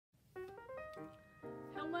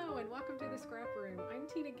and welcome to the Scrap Room. I'm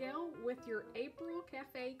Tina Gale with your April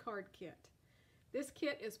Cafe card kit. This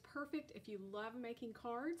kit is perfect if you love making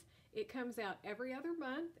cards. It comes out every other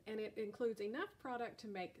month and it includes enough product to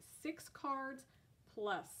make 6 cards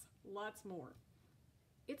plus lots more.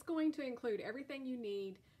 It's going to include everything you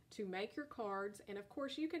need to make your cards, and of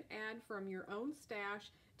course you can add from your own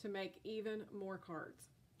stash to make even more cards.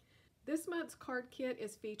 This month's card kit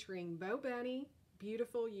is featuring Bo Bunny,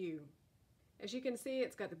 Beautiful You. As you can see,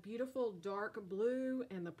 it's got the beautiful dark blue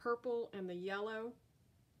and the purple and the yellow.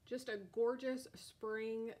 Just a gorgeous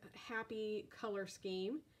spring happy color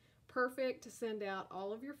scheme. Perfect to send out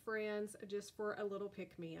all of your friends just for a little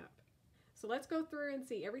pick-me-up. So let's go through and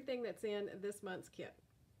see everything that's in this month's kit.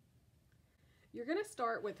 You're going to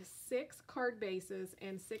start with 6 card bases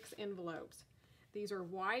and 6 envelopes. These are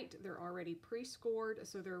white, they're already pre-scored,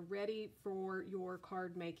 so they're ready for your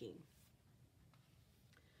card making.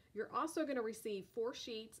 You're also going to receive 4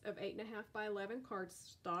 sheets of 8.5 by 11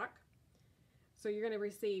 cardstock. So you're going to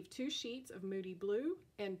receive 2 sheets of Moody Blue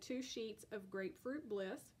and 2 sheets of Grapefruit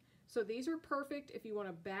Bliss. So these are perfect if you want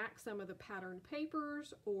to back some of the patterned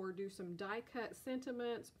papers or do some die cut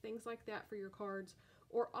sentiments, things like that for your cards.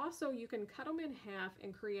 Or also you can cut them in half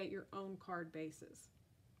and create your own card bases.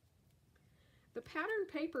 The patterned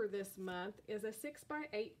paper this month is a 6 by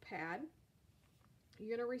 8 pad.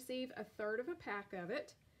 You're going to receive 1/3 of a pack of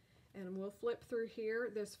it. And we'll flip through here.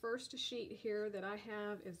 This first sheet here that I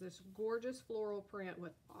have is this gorgeous floral print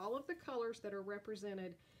with all of the colors that are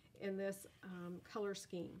represented in this color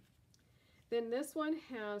scheme. Then this one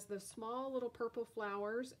has the small little purple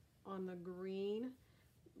flowers on the green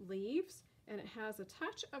leaves, and it has a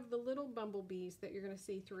touch of the little bumblebees that you're going to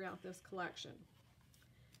see throughout this collection.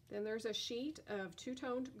 Then there's a sheet of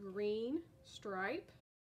two-toned green stripe.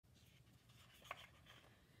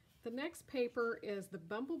 The next paper is the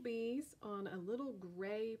bumblebees on a little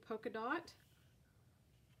gray polka dot.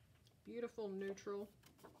 Beautiful neutral.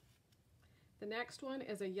 The next one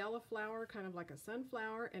is a yellow flower, kind of like a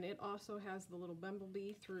sunflower, and it also has the little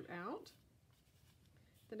bumblebee throughout.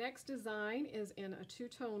 The next design is in a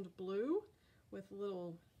two-toned blue with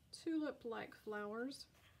little tulip-like flowers.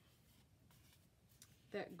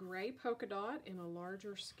 That gray polka dot in a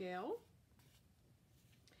larger scale.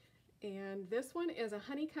 And this one is a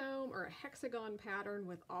honeycomb or a hexagon pattern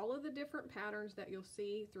with all of the different patterns that you'll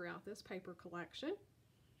see throughout this paper collection.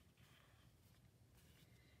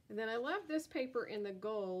 And then I love this paper in the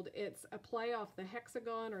gold. It's a play off the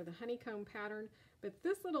hexagon or the honeycomb pattern, but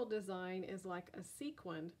this little design is like a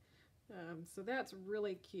sequin. So that's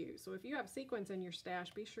really cute. So if you have sequins in your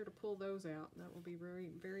stash, be sure to pull those out. That will be very,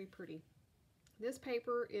 very pretty. This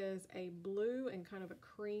paper is a blue and kind of a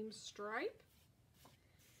cream stripe.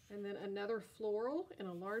 And then another floral in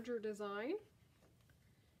a larger design,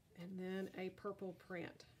 and then a purple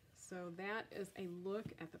print. So that is a look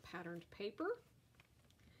at the patterned paper.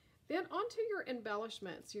 Then onto your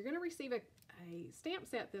embellishments. You're going to receive a stamp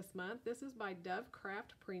set this month. This is by Dove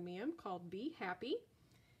Craft Premium called Be Happy.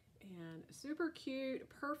 And super cute,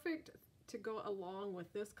 perfect to go along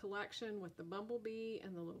with this collection with the bumblebee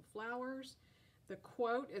and the little flowers. The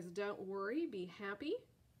quote is "Don't worry, be happy."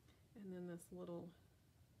 And then this little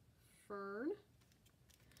fern.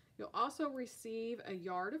 You'll also receive a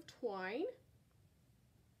yard of twine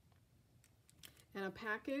and a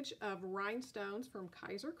package of rhinestones from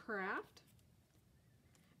Kaiser Craft,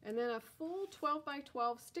 and then a full 12 by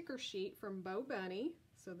 12 sticker sheet from Bo Bunny.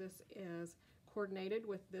 So this is coordinated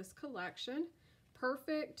with this collection.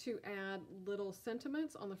 Perfect to add little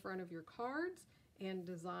sentiments on the front of your cards and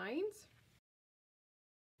designs.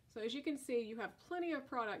 So as you can see, you have plenty of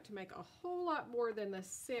product to make a whole lot more than the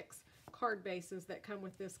 6 card bases that come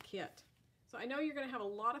with this kit. So I know you're going to have a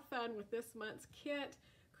lot of fun with this month's kit,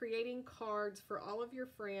 creating cards for all of your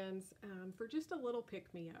friends for just a little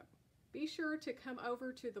pick-me-up. Be sure to come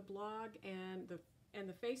over to the blog and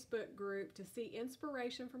the Facebook group to see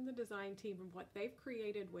inspiration from the design team and what they've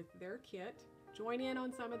created with their kit. Join in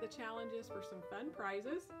on some of the challenges for some fun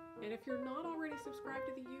prizes. And if you're not already subscribed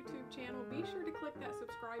to the YouTube channel, be sure to click that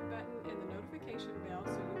subscribe button and the notification bell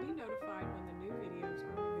so you'll be notified when the new videos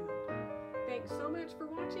are revealed. Thanks so much for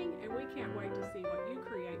watching, and we can't wait to see what you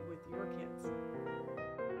create with your kits.